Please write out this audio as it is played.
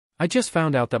I just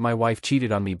found out that my wife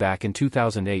cheated on me back in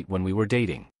 2008 when we were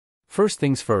dating. First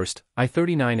things first, I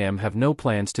 39M have no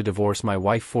plans to divorce my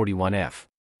wife 41F.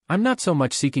 I'm not so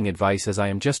much seeking advice as I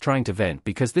am just trying to vent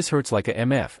because this hurts like a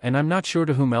MF and I'm not sure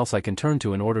to whom else I can turn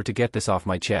to in order to get this off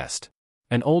my chest.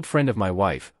 An old friend of my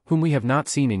wife, whom we have not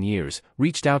seen in years,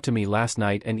 reached out to me last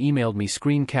night and emailed me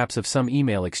screen caps of some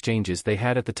email exchanges they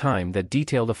had at the time that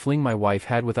detailed a fling my wife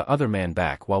had with a other man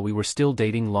back while we were still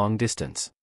dating long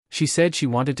distance. She said she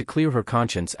wanted to clear her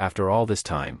conscience after all this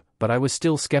time, but I was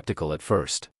still skeptical at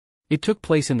first. It took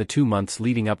place in the 2 months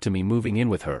leading up to me moving in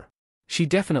with her. She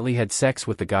definitely had sex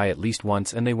with the guy at least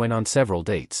once and they went on several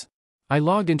dates. I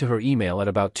logged into her email at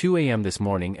about 2 a.m. this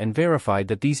morning and verified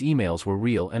that these emails were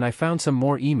real, and I found some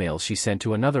more emails she sent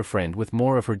to another friend with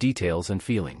more of her details and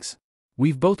feelings.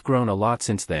 We've both grown a lot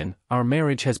since then, our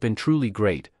marriage has been truly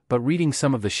great, but reading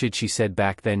some of the shit she said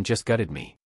back then just gutted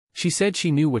me. She said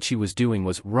she knew what she was doing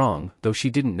was wrong, though she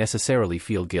didn't necessarily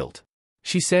feel guilt.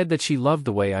 She said that she loved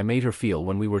the way I made her feel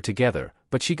when we were together,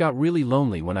 but she got really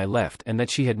lonely when I left and that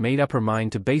she had made up her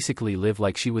mind to basically live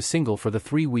like she was single for the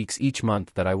 3 weeks each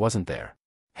month that I wasn't there.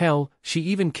 Hell, she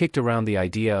even kicked around the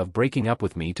idea of breaking up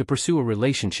with me to pursue a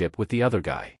relationship with the other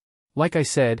guy. Like I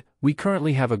said, we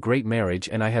currently have a great marriage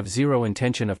and I have zero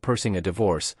intention of pursuing a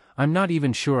divorce. I'm not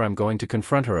even sure I'm going to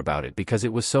confront her about it because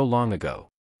it was so long ago.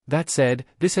 That said,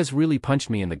 this has really punched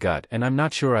me in the gut and I'm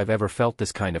not sure I've ever felt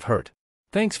this kind of hurt.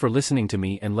 Thanks for listening to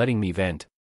me and letting me vent.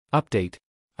 Update.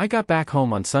 I got back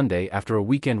home on Sunday after a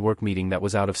weekend work meeting that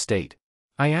was out of state.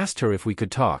 I asked her if we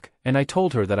could talk, and I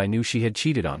told her that I knew she had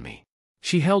cheated on me.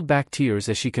 She held back tears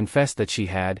as she confessed that she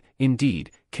had,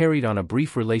 indeed, carried on a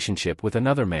brief relationship with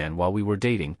another man while we were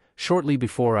dating, shortly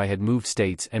before I had moved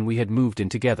states and we had moved in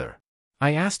together.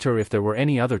 I asked her if there were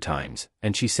any other times,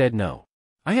 and she said no.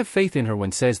 I have faith in her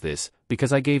when says this,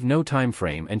 because I gave no time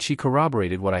frame and she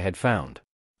corroborated what I had found.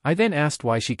 I then asked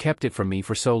why she kept it from me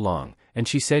for so long, and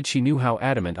she said she knew how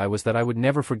adamant I was that I would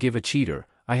never forgive a cheater.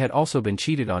 I had also been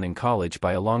cheated on in college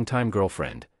by a longtime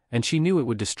girlfriend, and she knew it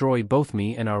would destroy both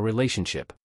me and our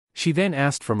relationship. She then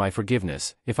asked for my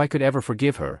forgiveness, if I could ever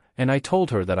forgive her, and I told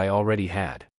her that I already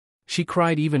had. She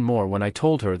cried even more when I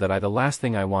told her that the last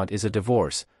thing I want is a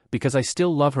divorce, because I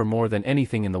still love her more than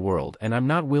anything in the world and I'm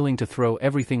not willing to throw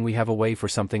everything we have away for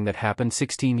something that happened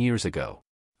 16 years ago.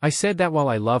 I said that while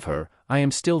I love her, I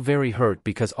am still very hurt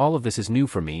because all of this is new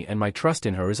for me and my trust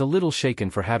in her is a little shaken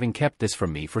for having kept this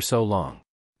from me for so long.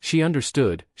 She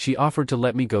understood. She offered to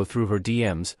let me go through her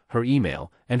DMs, her email,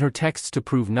 and her texts to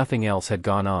prove nothing else had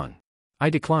gone on. I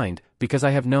declined, because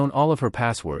I have known all of her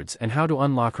passwords and how to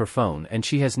unlock her phone and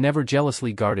she has never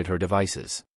jealously guarded her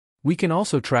devices. We can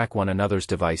also track one another's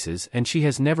devices and she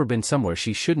has never been somewhere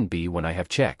she shouldn't be when I have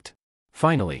checked.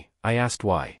 Finally, I asked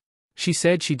why. She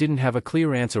said she didn't have a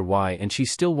clear answer why and she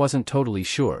still wasn't totally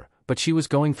sure, but she was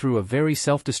going through a very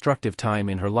self-destructive time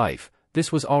in her life.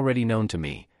 This was already known to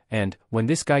me, and, when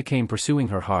this guy came pursuing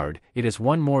her hard, it is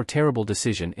one more terrible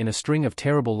decision in a string of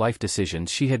terrible life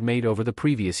decisions she had made over the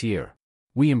previous year.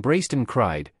 We embraced and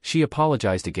cried, she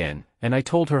apologized again, and I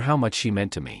told her how much she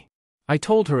meant to me. I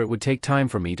told her it would take time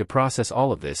for me to process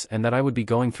all of this and that I would be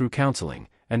going through counseling,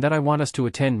 and that I want us to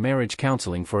attend marriage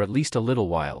counseling for at least a little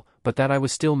while, but that I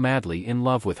was still madly in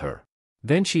love with her.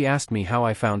 Then she asked me how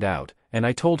I found out, and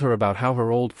I told her about how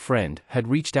her old friend had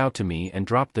reached out to me and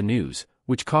dropped the news,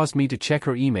 which caused me to check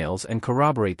her emails and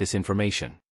corroborate this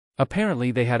information.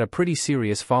 Apparently they had a pretty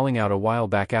serious falling out a while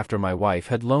back after my wife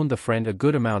had loaned the friend a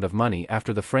good amount of money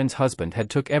after the friend's husband had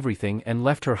took everything and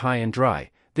left her high and dry.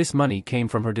 This money came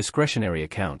from her discretionary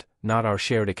account, not our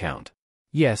shared account.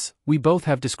 Yes, we both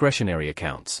have discretionary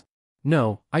accounts.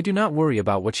 No, I do not worry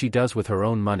about what she does with her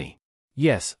own money.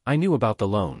 Yes, I knew about the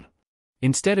loan.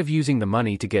 Instead of using the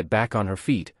money to get back on her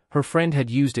feet, her friend had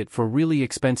used it for really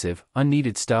expensive,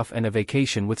 unneeded stuff and a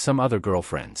vacation with some other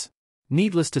girlfriends.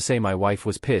 Needless to say my wife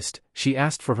was pissed. She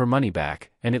asked for her money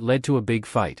back, and it led to a big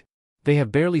fight. They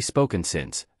have barely spoken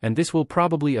since, and this will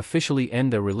probably officially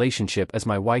end their relationship as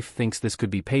my wife thinks this could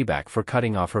be payback for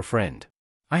cutting off her friend.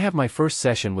 I have my first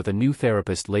session with a new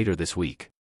therapist later this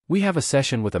week. We have a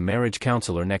session with a marriage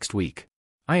counselor next week.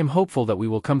 I am hopeful that we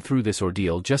will come through this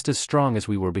ordeal just as strong as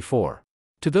we were before.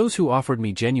 To those who offered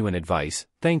me genuine advice,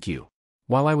 thank you.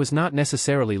 While I was not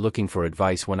necessarily looking for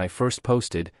advice when I first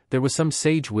posted, there was some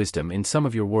sage wisdom in some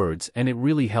of your words and it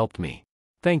really helped me.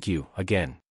 Thank you,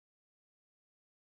 again.